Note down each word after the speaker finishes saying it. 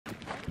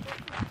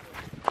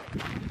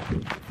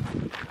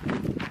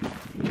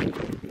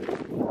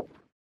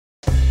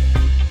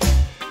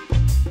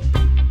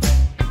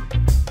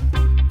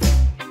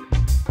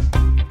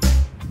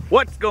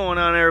What's going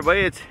on,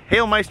 everybody? It's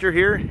Hailmeister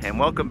here, and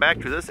welcome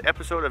back to this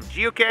episode of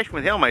Geocaching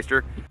with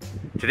Hailmeister.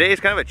 Today is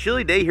kind of a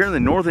chilly day here in the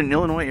northern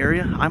Illinois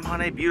area. I'm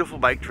on a beautiful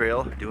bike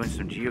trail doing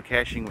some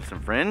geocaching with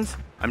some friends.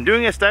 I'm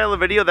doing a style of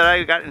video that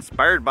I got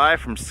inspired by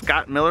from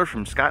Scott Miller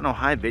from Scott and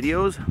Ohio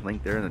Videos.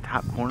 Link there in the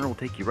top corner will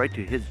take you right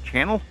to his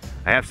channel.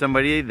 I have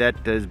somebody that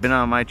has been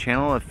on my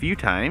channel a few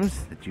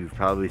times that you've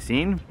probably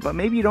seen, but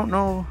maybe you don't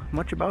know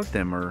much about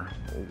them or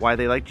why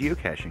they like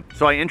geocaching.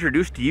 So I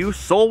introduced to you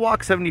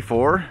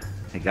SolWalk74,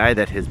 a guy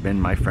that has been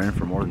my friend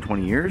for more than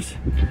 20 years.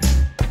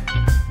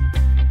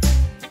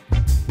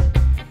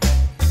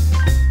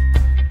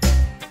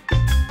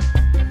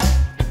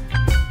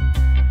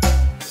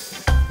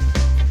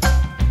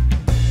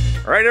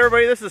 All right,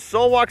 everybody, this is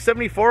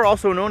SolWalk74,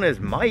 also known as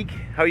Mike.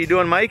 How you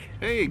doing, Mike?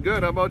 Hey,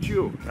 good. How about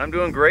you? I'm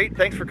doing great.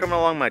 Thanks for coming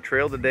along my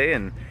trail today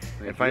and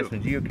find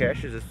some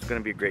geocaches. This is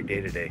going to be a great day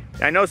today.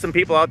 I know some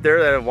people out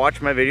there that have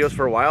watched my videos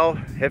for a while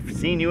have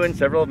seen you in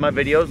several of my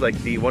videos, like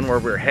the one where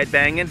we were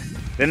headbanging.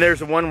 Then there's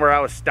the one where I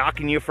was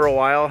stalking you for a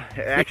while.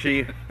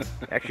 Actually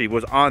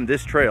was on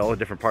this trail, a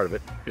different part of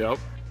it. Yep.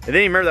 And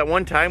then you remember that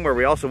one time where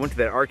we also went to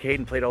that arcade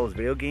and played all those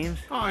video games?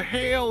 Oh,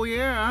 hell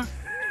yeah.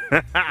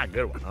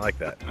 Good one, I like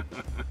that.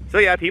 So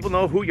yeah, people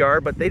know who you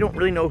are, but they don't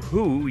really know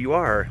who you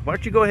are. Why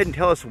don't you go ahead and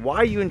tell us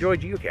why you enjoy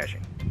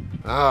geocaching?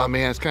 Oh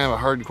man, it's kind of a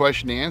hard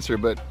question to answer,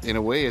 but in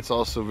a way it's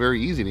also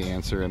very easy to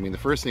answer. I mean, the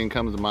first thing that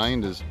comes to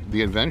mind is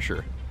the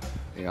adventure.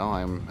 You know,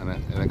 I'm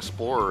an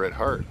explorer at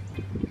heart.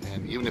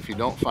 And even if you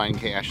don't find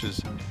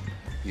caches,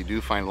 you do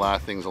find a lot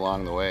of things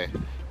along the way.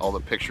 All the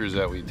pictures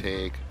that we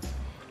take,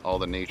 all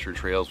the nature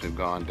trails we've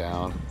gone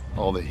down,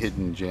 all the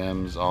hidden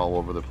gems all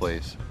over the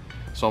place.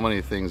 So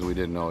many things we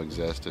didn't know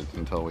existed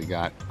until we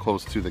got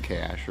close to the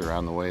cache or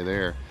on the way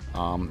there.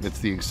 It's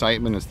the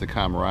excitement, it's the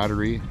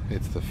camaraderie,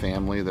 it's the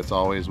family that's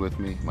always with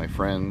me, my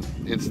friends.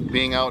 It's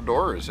being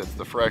outdoors, it's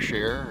the fresh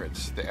air,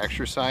 it's the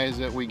exercise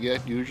that we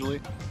get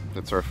usually.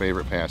 That's our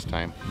favorite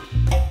pastime.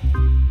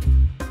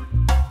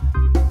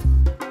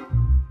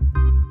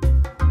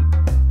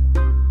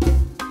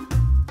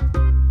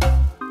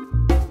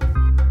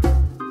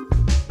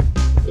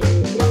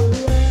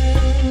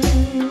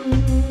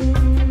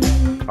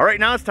 All right,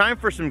 now it's time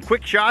for some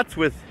quick shots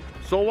with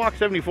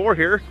SolWalk74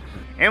 here.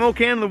 Ammo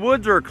can in the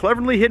woods or a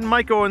cleverly hidden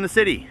Myco in the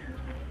city?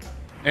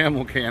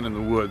 Ammo can in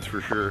the woods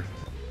for sure.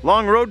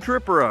 Long road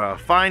trip or a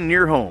find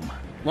near home?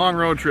 Long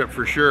road trip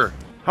for sure.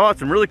 How about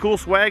some really cool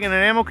swag in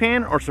an ammo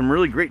can or some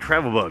really great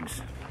travel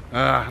bugs?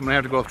 I'm gonna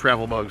have to go with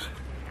travel bugs.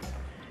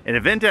 An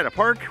event at a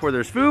park where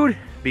there's food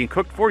being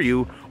cooked for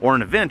you, or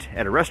an event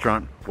at a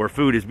restaurant where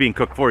food is being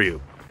cooked for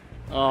you?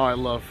 Oh, I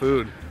love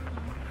food.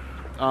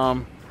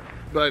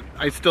 But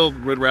I still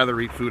would rather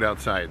eat food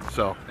outside.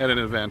 So at an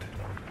event,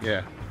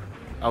 yeah,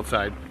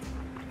 outside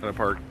at a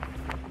park.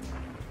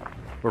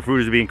 Where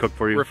food is being cooked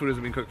for you? Where food is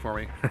being cooked for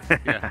me,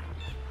 yeah.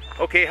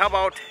 Okay, how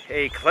about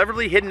a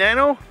cleverly hidden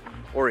nano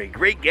or a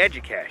great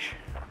gadget cache?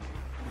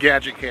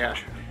 Gadget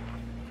cache.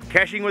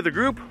 Caching with a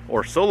group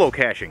or solo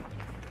caching?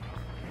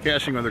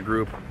 Caching with a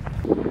group.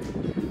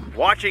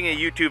 Watching a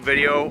YouTube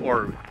video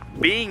or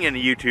being in a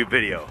YouTube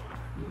video?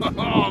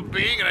 Oh,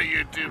 being in a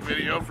YouTube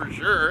video for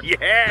sure.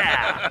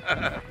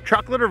 Yeah!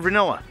 Chocolate or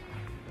vanilla?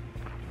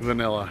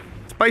 Vanilla.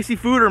 Spicy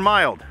food or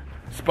mild?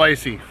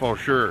 Spicy, for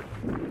sure.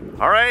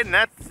 All right, and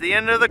that's the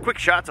end of the quick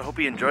shots. I hope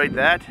you enjoyed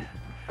that.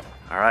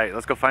 All right,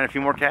 let's go find a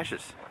few more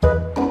caches.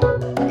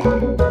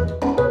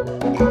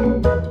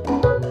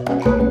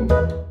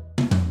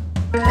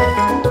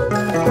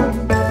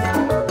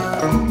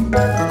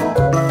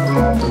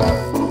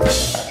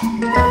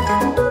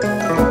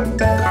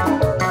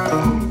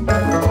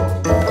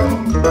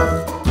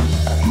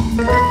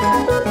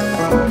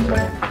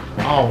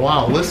 Oh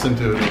wow, listen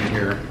to it in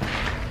here.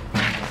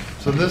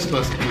 So this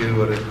must be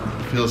what it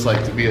feels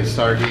like to be a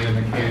sardine in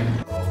a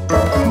can.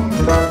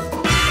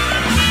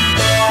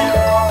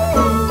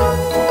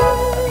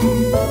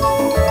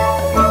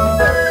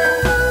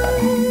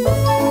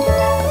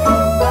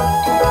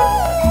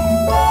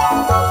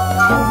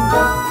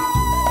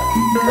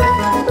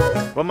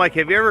 Well, Mike,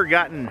 have you ever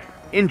gotten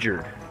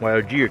injured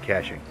while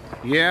geocaching?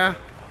 Yeah,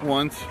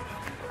 once.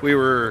 We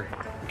were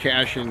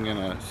caching in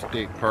a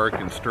state park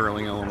in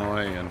Sterling,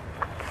 Illinois, and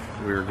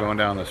we were going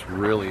down this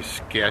really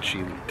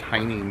sketchy,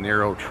 tiny,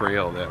 narrow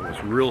trail that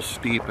was real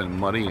steep and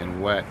muddy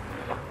and wet.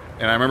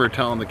 And I remember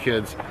telling the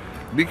kids,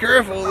 be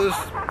careful, this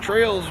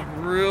trail's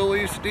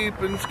really steep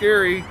and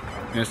scary.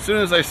 And as soon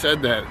as I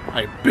said that,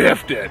 I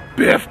biffed it,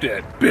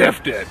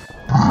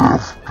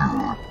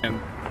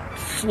 and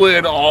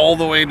slid all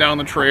the way down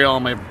the trail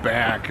on my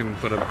back and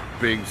put a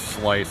big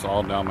slice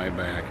all down my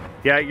back.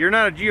 Yeah, you're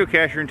not a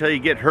geocacher until you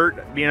get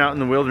hurt being out in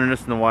the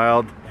wilderness in the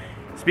wild.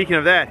 Speaking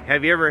of that,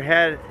 have you ever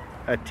had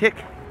a tick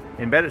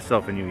embed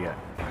itself in you yet?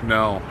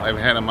 No, I've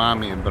had them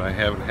on me, but I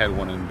haven't had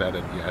one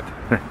embedded yet.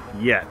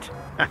 Yet.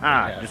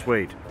 Just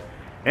wait.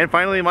 And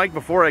finally, Mike,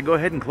 before I go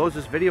ahead and close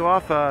this video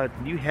off,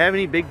 do you have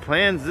any big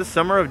plans this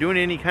summer of doing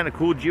any kind of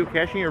cool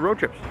geocaching or road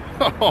trips?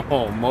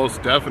 Oh,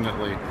 most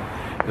definitely.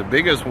 The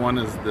biggest one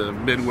is the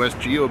Midwest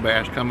Geo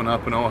Bash coming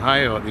up in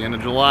Ohio at the end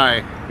of July.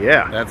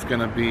 Yeah. That's going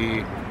to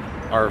be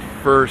our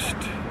first,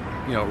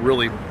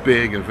 really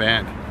big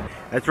event.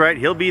 That's right.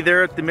 He'll be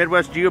there at the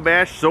Midwest Geo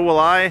Bash. So will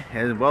I,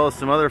 as well as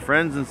some other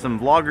friends and some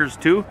vloggers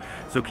too.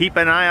 So keep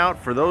an eye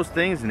out for those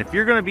things. And if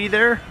you're going to be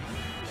there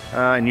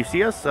and you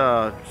see us,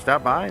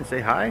 stop by and say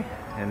hi.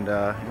 And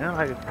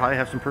I could probably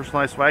have some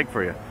personalized swag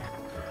for you.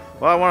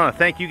 Well, I want to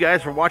thank you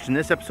guys for watching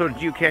this episode of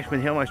Geocaching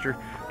with Hailmeister.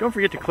 Don't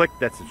forget to click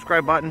that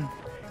subscribe button.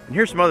 And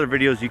here's some other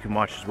videos you can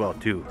watch as well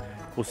too.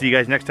 We'll see you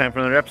guys next time for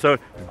another episode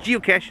of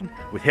Geocaching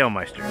with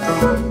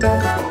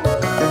Hailmeister.